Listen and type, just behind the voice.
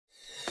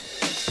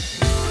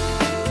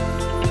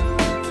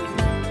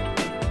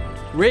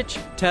Rich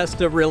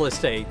Testa Real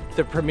Estate,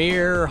 the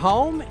premier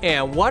home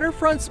and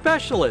waterfront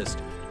specialist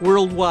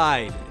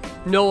worldwide.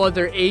 No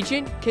other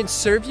agent can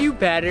serve you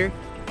better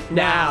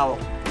now.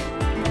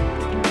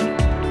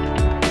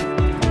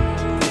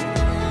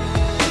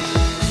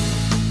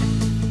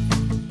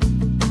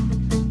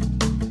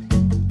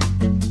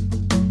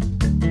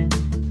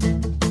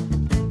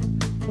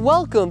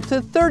 Welcome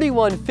to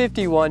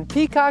 3151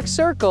 Peacock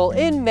Circle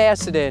in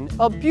Macedon,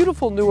 a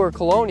beautiful newer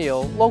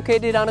colonial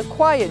located on a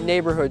quiet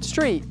neighborhood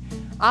street.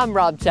 I'm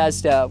Rob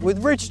Testa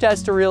with Rich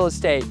Testa Real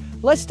Estate.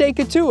 Let's take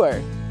a tour.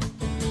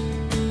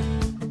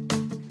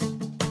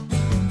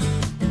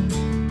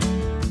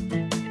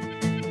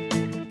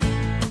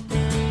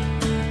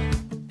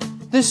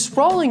 This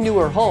sprawling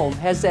newer home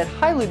has that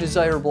highly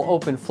desirable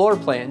open floor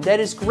plan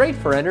that is great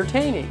for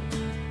entertaining.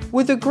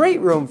 With a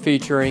great room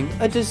featuring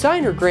a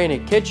designer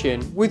granite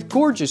kitchen with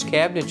gorgeous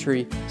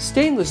cabinetry,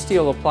 stainless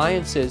steel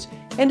appliances,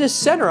 and a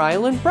center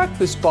island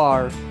breakfast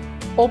bar.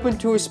 Open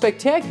to a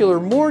spectacular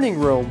morning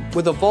room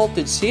with a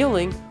vaulted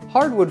ceiling,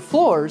 hardwood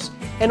floors,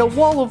 and a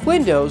wall of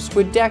windows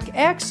with deck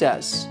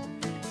access.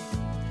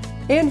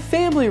 And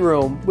family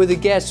room with a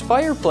gas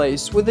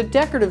fireplace with a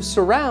decorative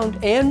surround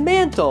and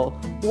mantel.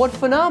 What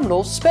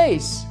phenomenal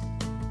space!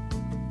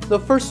 The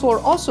first floor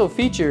also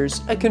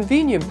features a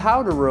convenient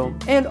powder room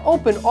and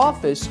open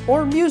office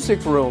or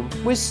music room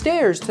with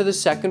stairs to the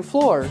second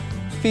floor,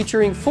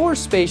 featuring 4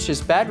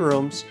 spacious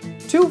bedrooms,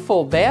 2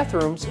 full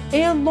bathrooms,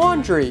 and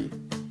laundry,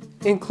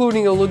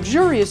 including a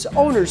luxurious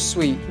owner's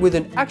suite with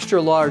an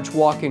extra-large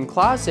walk-in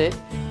closet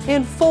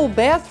and full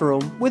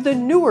bathroom with a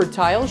newer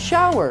tile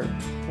shower.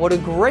 What a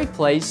great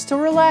place to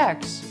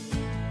relax!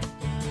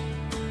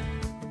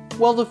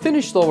 While the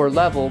finished lower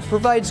level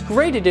provides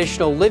great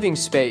additional living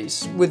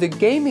space with a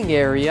gaming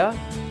area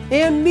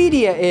and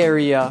media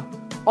area,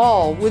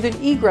 all with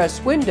an egress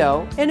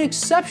window and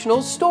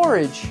exceptional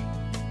storage.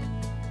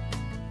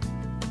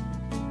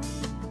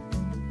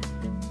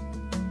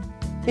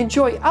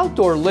 Enjoy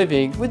outdoor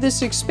living with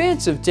this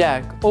expansive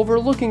deck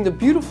overlooking the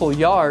beautiful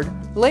yard,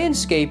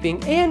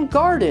 landscaping, and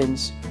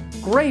gardens.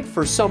 Great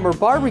for summer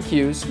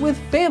barbecues with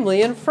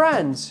family and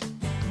friends.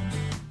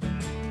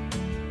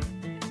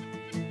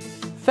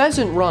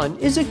 Pheasant Run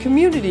is a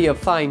community of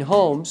fine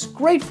homes,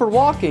 great for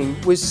walking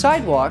with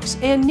sidewalks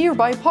and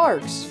nearby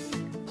parks,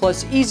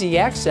 plus easy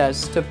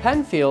access to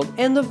Penfield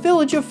and the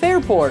village of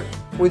Fairport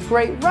with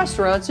great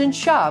restaurants and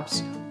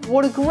shops.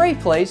 What a great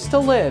place to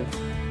live!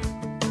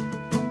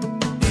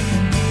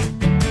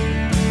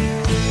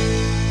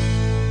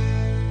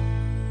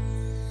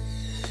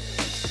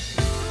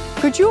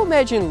 Could you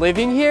imagine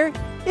living here?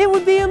 It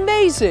would be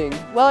amazing!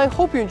 Well, I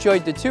hope you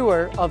enjoyed the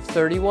tour of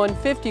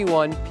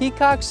 3151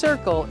 Peacock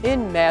Circle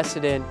in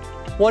Macedon,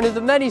 one of the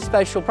many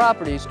special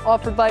properties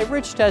offered by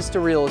Rich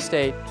Testa Real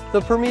Estate, the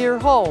premier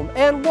home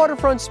and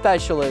waterfront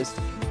specialist.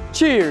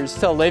 Cheers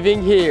to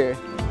living here!